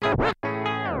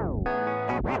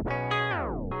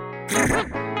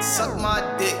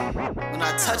When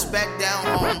I touch back down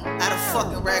home, had a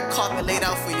fucking red carpet laid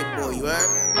out for your boy, you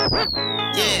heard?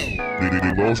 Yeah.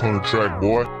 They lost on the track,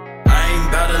 boy. I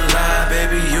ain't bout to lie,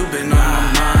 baby, you been on my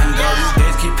mind. All these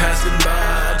days keep passing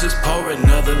by, I just pour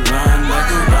another line.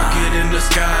 Like a rocket in the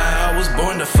sky, I was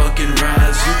born to fucking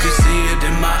rise. You can see it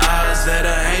in my eyes that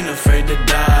I ain't afraid to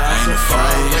die. I'm so far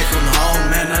away from home,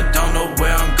 man, I don't know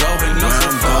where I'm going. I'm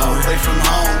so far away from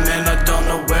home, man, I don't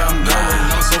know where I'm going.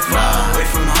 I'm so far away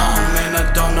from home, man, I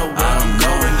don't know where I'm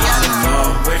going. I'm so far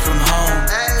away from home,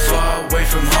 far away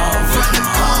from home. From the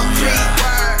concrete,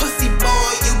 pussy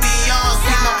boy, you be on.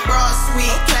 See my bra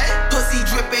sweet, pussy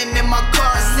dripping in my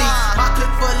car seat. My clip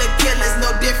full of killers,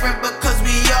 no different because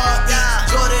we all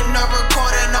eat. Jordan a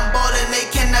recording, I'm ballin', they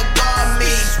cannot guard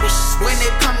me. When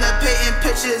it come to painting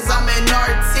pictures, I'm an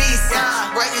artiste.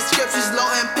 Writing scriptures,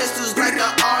 loading pistols like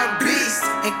an art beast.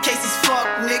 In case these fuck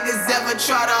niggas ever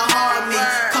try to harm me.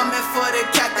 Coming for the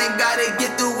captain, gotta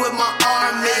get through with my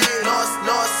army.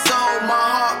 Lost soul, my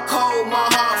heart cold, my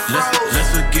heart froze.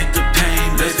 Let's forget the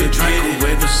pain, baby, drink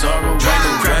away the sorrow.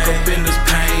 Crack up in this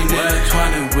pain,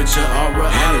 intertwining with your aura.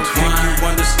 I think you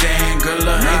understand, girl,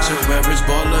 I ain't your average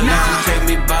baller. If you take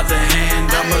me by the hand,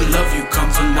 I'ma love you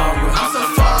come tomorrow. I'm so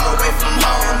far away from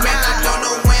home, man, I don't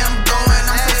know where I'm going.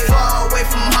 I'm so far away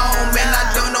from home, man, I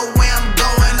don't know where I'm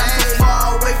going. I'm so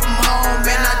far away from home,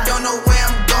 man, I don't know where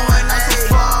I'm going. I'm so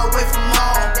far away from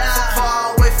home, so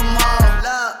far away from home.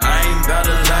 I ain't bout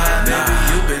to lie, baby,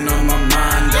 you been on my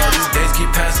mind. All these days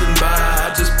keep passing by,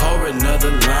 I just pour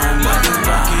another line. Like a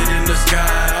rocket in the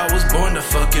sky, I was born to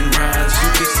fucking rise. You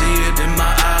can see it in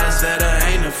my eyes that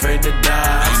I ain't afraid to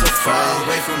die. I'm so far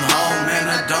away from home, man,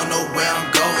 I don't know where I'm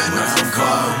going. I'm so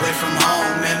far away from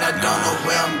home, man, I don't know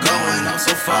where I'm going. I'm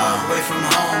so far away from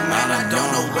home, man, I don't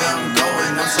know where I'm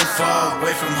going. I'm so far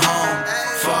away from home,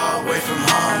 far away from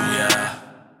home.